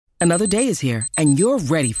Another day is here, and you're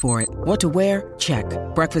ready for it. What to wear? Check.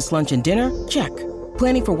 Breakfast, lunch, and dinner? Check.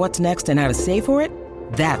 Planning for what's next and how to save for it?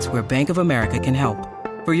 That's where Bank of America can help.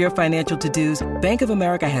 For your financial to-dos, Bank of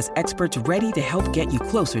America has experts ready to help get you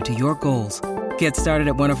closer to your goals. Get started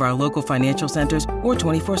at one of our local financial centers or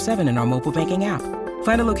 24/7 in our mobile banking app.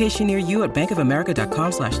 Find a location near you at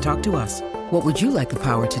bankofamerica.com/talktous. What would you like the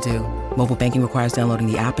power to do? Mobile banking requires downloading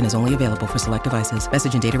the app and is only available for select devices.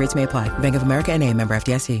 Message and data rates may apply. Bank of America N.A., member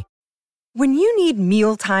FDIC. When you need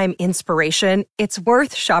mealtime inspiration, it's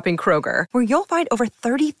worth shopping Kroger, where you'll find over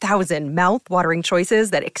 30,000 mouth-watering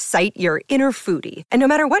choices that excite your inner foodie. And no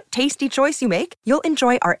matter what tasty choice you make, you'll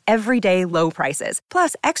enjoy our everyday low prices,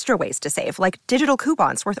 plus extra ways to save, like digital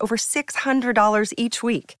coupons worth over $600 each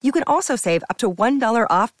week. You can also save up to $1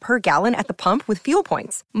 off per gallon at the pump with fuel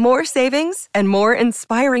points. More savings and more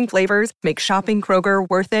inspiring flavors make shopping Kroger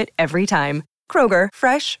worth it every time. Kroger,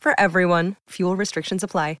 fresh for everyone. Fuel restrictions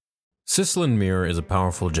apply. Cicilline Mir is a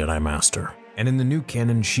powerful Jedi Master, and in the new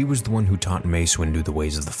canon, she was the one who taught Mace Windu the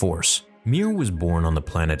ways of the Force. Mir was born on the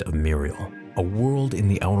planet of Miriel, a world in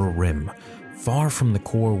the Outer Rim, far from the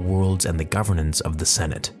core worlds and the governance of the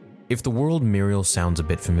Senate. If the world Miriel sounds a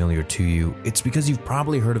bit familiar to you, it's because you've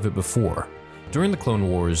probably heard of it before. During the Clone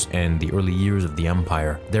Wars and the early years of the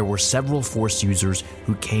Empire, there were several Force users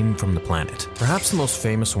who came from the planet. Perhaps the most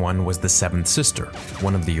famous one was the Seventh Sister,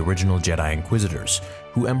 one of the original Jedi Inquisitors,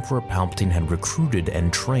 who Emperor Palpatine had recruited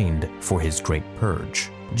and trained for his Great Purge.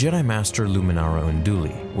 Jedi Master Luminara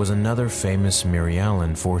Unduli was another famous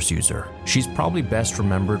Mirialan Force user. She's probably best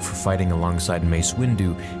remembered for fighting alongside Mace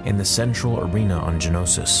Windu in the central arena on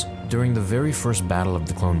Geonosis during the very first battle of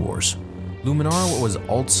the Clone Wars. Luminara was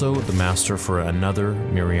also the master for another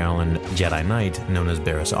Mirialan Jedi Knight known as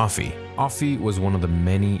Barriss Offee. Offee was one of the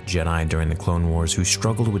many Jedi during the Clone Wars who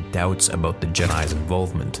struggled with doubts about the Jedi's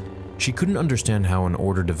involvement. She couldn't understand how an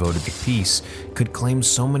order devoted to peace could claim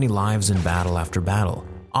so many lives in battle after battle.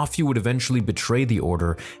 Offee would eventually betray the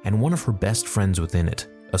order and one of her best friends within it,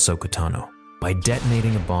 Ahsoka Tano, by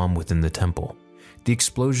detonating a bomb within the temple. The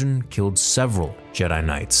explosion killed several Jedi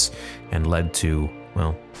Knights and led to,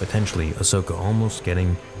 well, potentially Ahsoka almost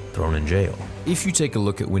getting thrown in jail. If you take a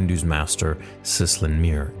look at Windu's master, Cicilline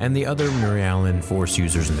Mir, and the other Mirialan Force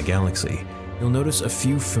users in the galaxy, you'll notice a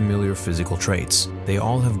few familiar physical traits. They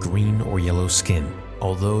all have green or yellow skin,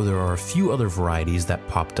 although there are a few other varieties that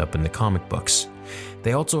popped up in the comic books.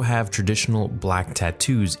 They also have traditional black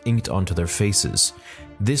tattoos inked onto their faces.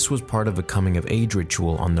 This was part of a coming-of-age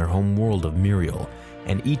ritual on their home world of Miriel,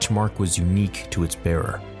 and each mark was unique to its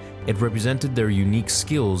bearer. It represented their unique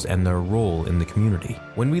skills and their role in the community.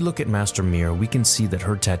 When we look at Master Mir, we can see that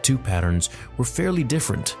her tattoo patterns were fairly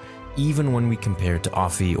different, even when we compare to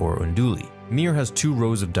Offee or Unduli. Mir has 2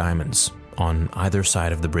 rows of diamonds on either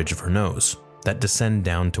side of the bridge of her nose that descend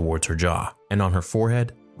down towards her jaw, and on her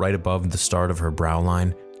forehead, right above the start of her brow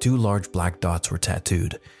line, 2 large black dots were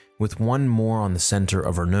tattooed, with one more on the center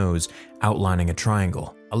of her nose outlining a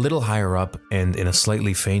triangle. A little higher up, and in a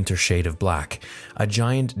slightly fainter shade of black, a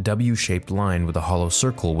giant W-shaped line with a hollow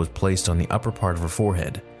circle was placed on the upper part of her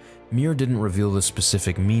forehead. Mir didn't reveal the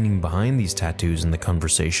specific meaning behind these tattoos in the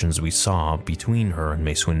conversations we saw between her and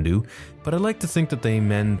Mace Windu, but I like to think that they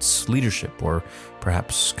meant leadership or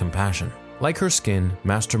perhaps compassion. Like her skin,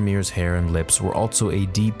 Master Mir's hair and lips were also a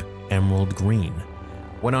deep emerald green.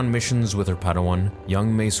 When on missions with her Padawan,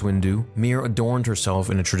 young Mace Windu, Mir adorned herself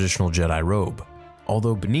in a traditional Jedi robe.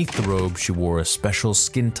 Although beneath the robe she wore a special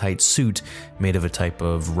skin-tight suit made of a type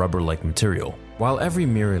of rubber-like material. While every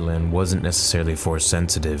Mirialan wasn't necessarily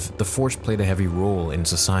Force-sensitive, the Force played a heavy role in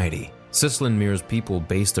society. Cicilline Mir's people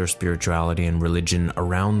based their spirituality and religion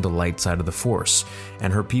around the light side of the Force,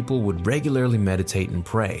 and her people would regularly meditate and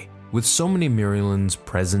pray. With so many Mirialans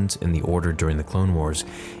present in the Order during the Clone Wars,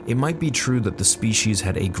 it might be true that the species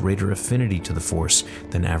had a greater affinity to the Force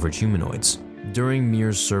than average humanoids. During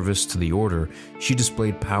Mir's service to the Order, she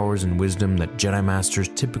displayed powers and wisdom that Jedi Masters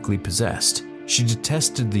typically possessed. She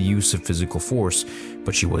detested the use of physical force,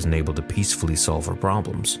 but she wasn't able to peacefully solve her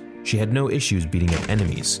problems. She had no issues beating up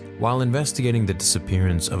enemies. While investigating the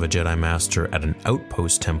disappearance of a Jedi Master at an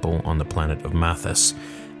outpost temple on the planet of Mathis,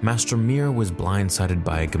 Master Mir was blindsided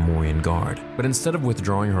by a Gamorrean guard, but instead of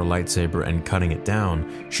withdrawing her lightsaber and cutting it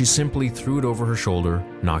down, she simply threw it over her shoulder,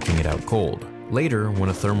 knocking it out cold. Later, when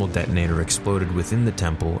a thermal detonator exploded within the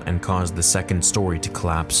temple and caused the second story to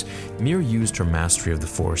collapse, Mir used her mastery of the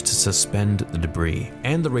Force to suspend the debris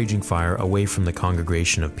and the raging fire away from the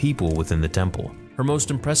congregation of people within the temple. Her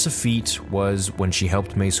most impressive feat was when she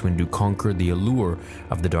helped Mace Windu conquer the allure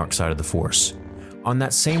of the dark side of the Force. On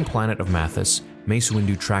that same planet of Mathis, Mace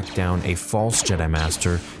Windu tracked down a false Jedi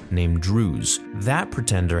Master named Druze. That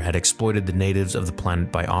pretender had exploited the natives of the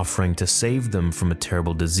planet by offering to save them from a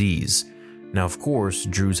terrible disease. Now, of course,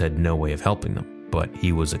 Druze had no way of helping them, but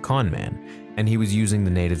he was a con man, and he was using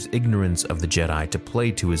the natives' ignorance of the Jedi to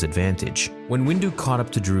play to his advantage. When Windu caught up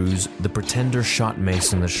to Druze, the pretender shot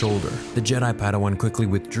Mace in the shoulder. The Jedi Padawan quickly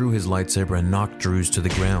withdrew his lightsaber and knocked Druze to the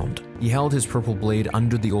ground. He held his purple blade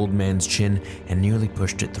under the old man's chin and nearly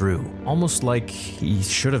pushed it through, almost like he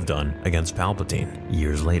should have done against Palpatine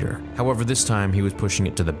years later. However, this time he was pushing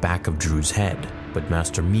it to the back of Druze's head, but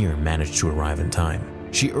Master Mir managed to arrive in time.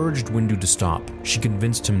 She urged Windu to stop. She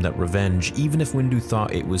convinced him that revenge, even if Windu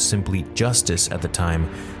thought it was simply justice at the time,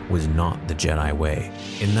 was not the Jedi way.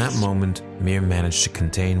 In that moment, Mir managed to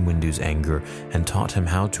contain Windu's anger and taught him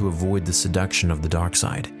how to avoid the seduction of the dark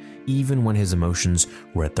side, even when his emotions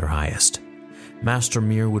were at their highest. Master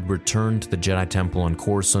Mir would return to the Jedi Temple on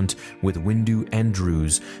Coruscant with Windu and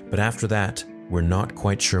Druze, but after that, we're not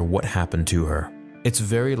quite sure what happened to her. It's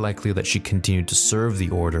very likely that she continued to serve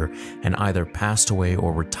the Order and either passed away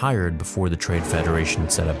or retired before the Trade Federation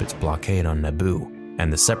set up its blockade on Naboo,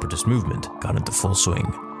 and the Separatist movement got into full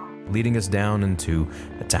swing, leading us down into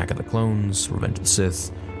Attack of the Clones, Revenge of the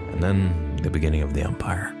Sith, and then the beginning of the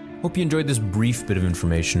Empire. Hope you enjoyed this brief bit of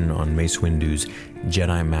information on Mace Windu's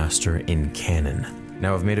Jedi Master in canon.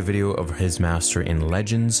 Now, I've made a video of his master in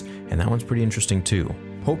Legends, and that one's pretty interesting too.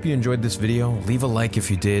 Hope you enjoyed this video. Leave a like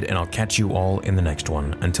if you did, and I'll catch you all in the next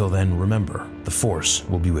one. Until then, remember, the Force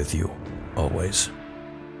will be with you, always.